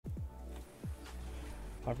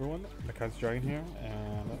Hi everyone, Mckaiser here,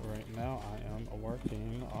 and right now I am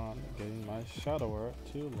working on getting my Shadower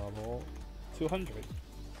to level 200.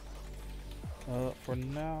 For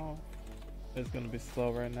now, it's gonna be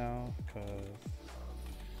slow right now, because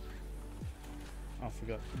I also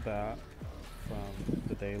got that from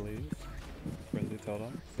the dailies. Friendly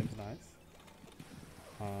Totem, seems nice.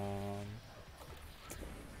 Um,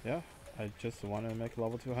 yeah, I just wanted to make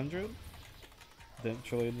level 200.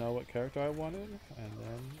 Didn't really know what character I wanted, and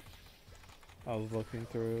then I was looking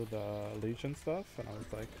through the Legion stuff, and I was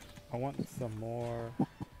like, I want some more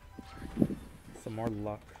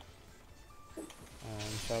luck.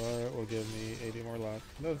 And Shadow will give me 80 more luck.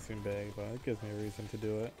 It doesn't seem big, but it gives me a reason to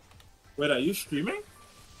do it. Wait, are you streaming?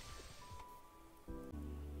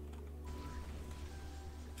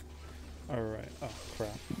 Alright, oh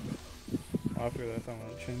crap. After this, I'm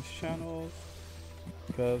gonna change channels,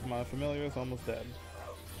 because my familiar is almost dead.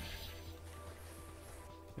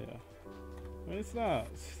 Yeah. I mean, it's not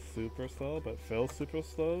super slow, but feels super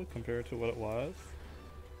slow compared to what it was.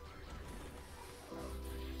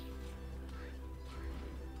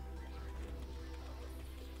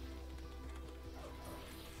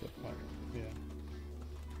 So, yeah.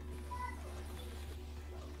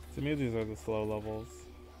 To me, these are the slow levels.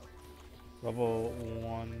 Level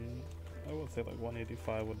 1, I would say like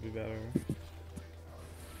 185 would be better.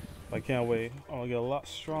 I can't wait. I'll get a lot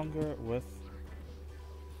stronger with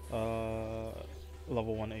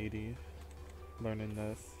level 180. Learning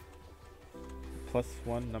this.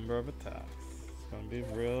 +1 number of attacks. It's gonna be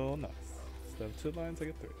real nice. Instead of 2 lines, I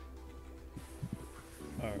get 3.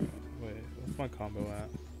 Alright, wait, what's my combo at?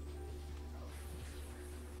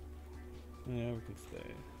 Yeah, we can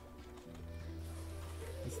stay.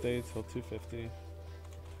 We stay till 250.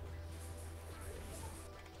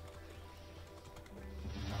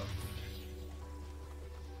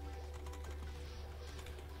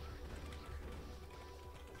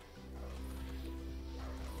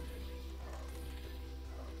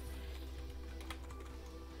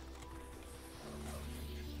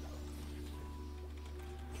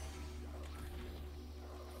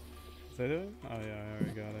 Is that it? Oh yeah, I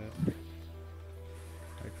already got it.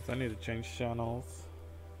 Because I need to change channels.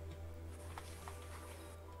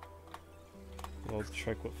 A little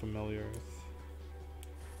trick with familiars.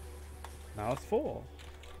 Now it's full.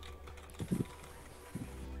 I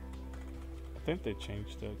think they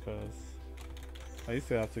changed it because I used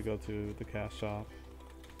to have to go to the cash shop.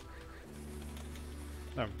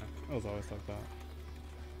 Never mind. It was always like that.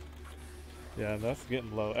 Yeah, that's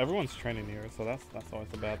getting low. Everyone's training here, so that's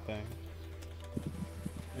always a bad thing.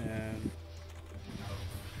 And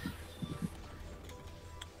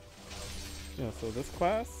yeah, so this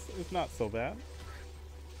class is not so bad.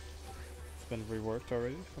 It's been reworked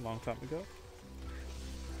already a long time ago.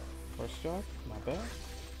 First job, not bad.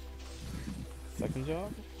 Second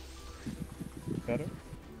job, better.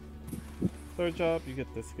 Third job, you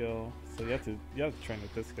get this skill. So you have to train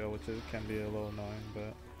with this skill, which can be a little annoying,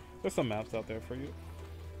 but there's some maps out there for you.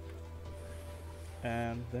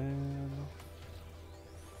 And then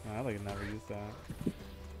I like never use that.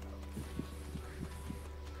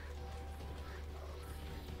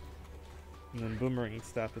 And then boomerang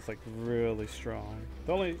staff is like really strong.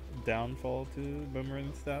 The only downfall to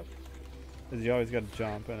boomerang staff is you always gotta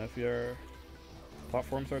jump, and if your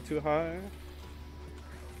platforms are too high,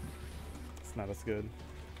 it's not as good.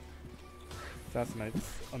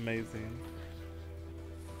 Assassinate's amazing.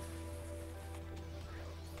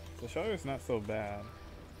 The Shudder's not so bad.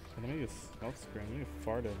 But let me use smoke screen. Let me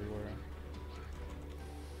fart everywhere.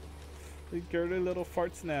 You girly little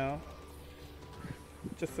farts now.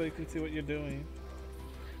 Just so you can see what you're doing.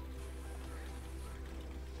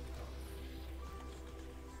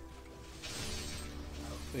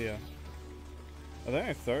 So yeah. I think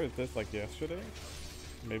I started this like yesterday.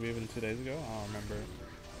 Maybe even 2 days ago. I don't remember.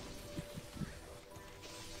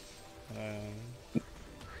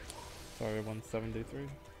 Sorry, 173.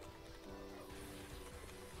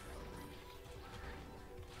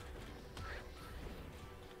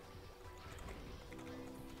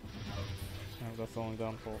 That's the only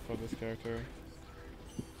downfall for this character.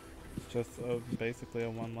 It's just basically a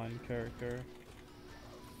one-line character.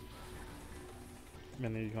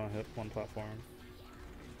 Meaning you can't hit one platform.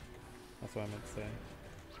 That's what I meant to say.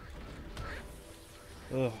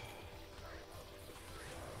 Ugh.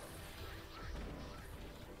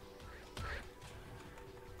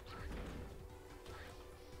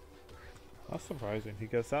 That's surprising. He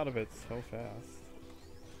gets out of it so fast.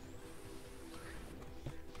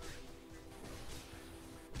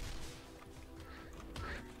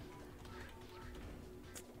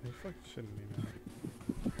 He fucking shouldn't be mad.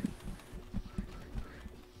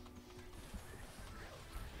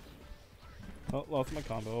 Oh, lost my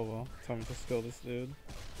combo. Oh well. Time to skill this dude.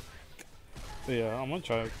 But yeah, I'm gonna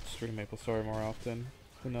try to stream Maplestory more often.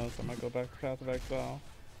 Who knows? I might go back to Path of Exile.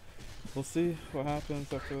 We'll see what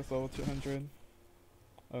happens after this level 200.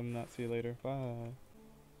 Other than that, see you later. Bye.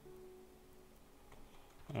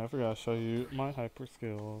 I forgot to show you my hyper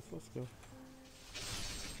skills. Let's go.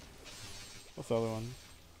 What's the other one?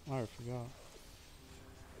 I already forgot.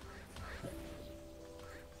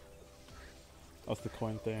 That's the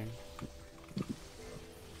coin thing.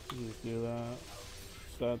 You just do that.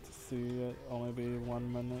 Sad to see it only be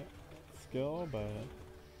 1 minute skill, but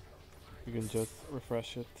you can just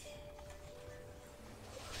refresh it.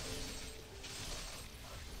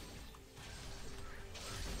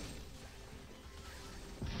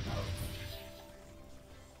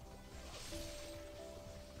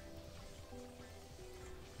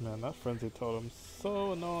 Man, that frenzy totem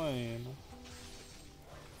so annoying.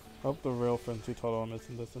 I hope the real frenzy totem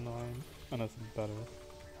isn't this annoying and it's better.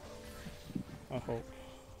 I hope.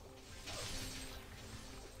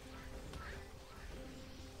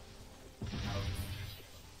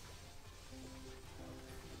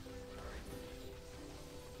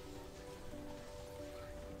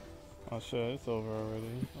 Oh shit, it's over already.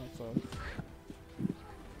 That sucks.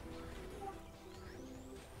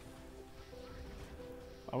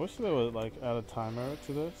 I wish they would like add a timer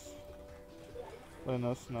to this, letting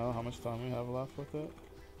us know how much time we have left with it.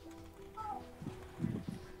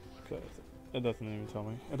 Cause it doesn't even tell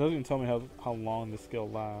me. It doesn't even tell me how long the skill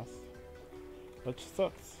lasts, which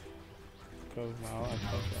sucks. Because now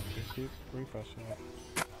I just keep refreshing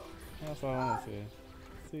it. That's all I want to see.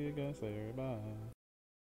 See you guys later. Bye.